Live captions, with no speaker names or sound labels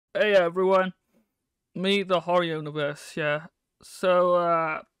Hey everyone, me the horror universe, yeah.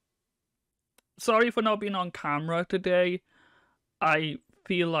 So sorry for not being on camera today. I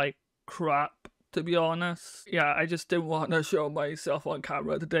feel like crap, to be honest. Yeah, I just didn't want to show myself on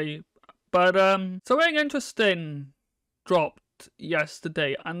camera today. But something interesting dropped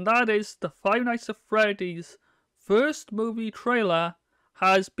yesterday, and that is the Five Nights at Freddy's first movie trailer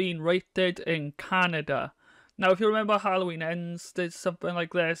has been rated in Canada. Now, if you remember, Halloween Ends did something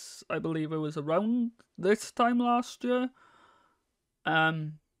like this. I believe it was around this time last year.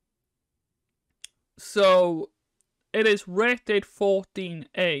 Um, so it is rated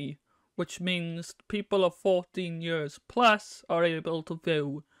 14A, which means people of 14 years plus are able to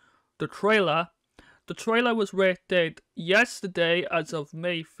view the trailer. The trailer was rated yesterday as of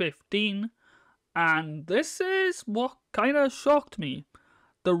May 15, and this is what kind of shocked me.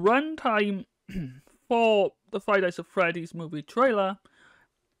 The runtime for the Five Nights at Freddy's movie trailer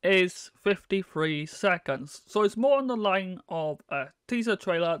is 53 seconds. So it's more on the line of a teaser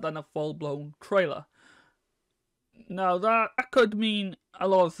trailer than a full-blown trailer. Now that could mean a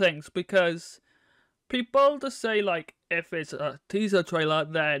lot of things, because people just say, like, if it's a teaser trailer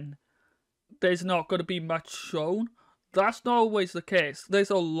then there's not going to be much shown. That's not always the case. There's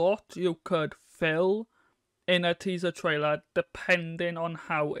a lot you could fill in a teaser trailer depending on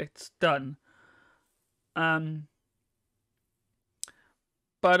how it's done.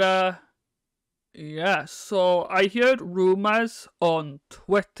 Yeah, so I heard rumors on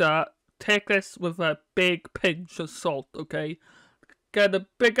Twitter. Take this with a big pinch of salt, okay? Get the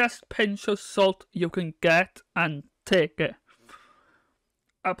biggest pinch of salt you can get and take it.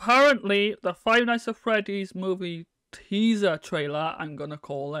 Apparently, the Five Nights at Freddy's movie teaser trailer, I'm gonna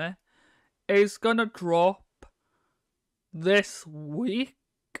call it, is gonna drop this week.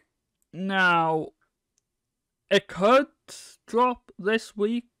 Now, it could drop this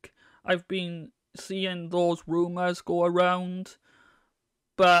week. I've been seeing those rumors go around,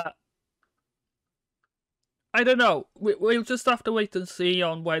 but I don't know. We'll just have to wait and see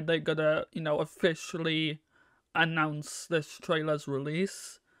on when they're gonna, officially announce this trailer's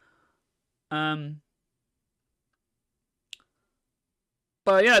release. But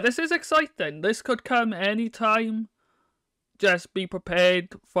yeah, this is exciting. This could come anytime. Just be prepared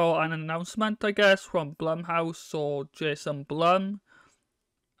for an announcement, I guess, from Blumhouse or Jason Blum.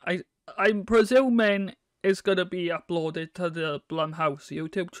 I'm presuming it's gonna be uploaded to the Blumhouse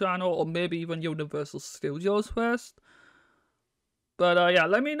YouTube channel, or maybe even Universal Studios first. But yeah,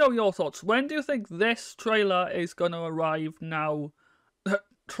 let me know your thoughts. When do you think this trailer is gonna arrive now?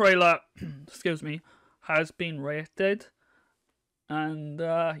 Trailer, excuse me, has been rated. And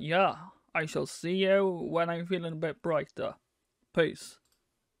yeah, I shall see you when I'm feeling a bit brighter. Peace.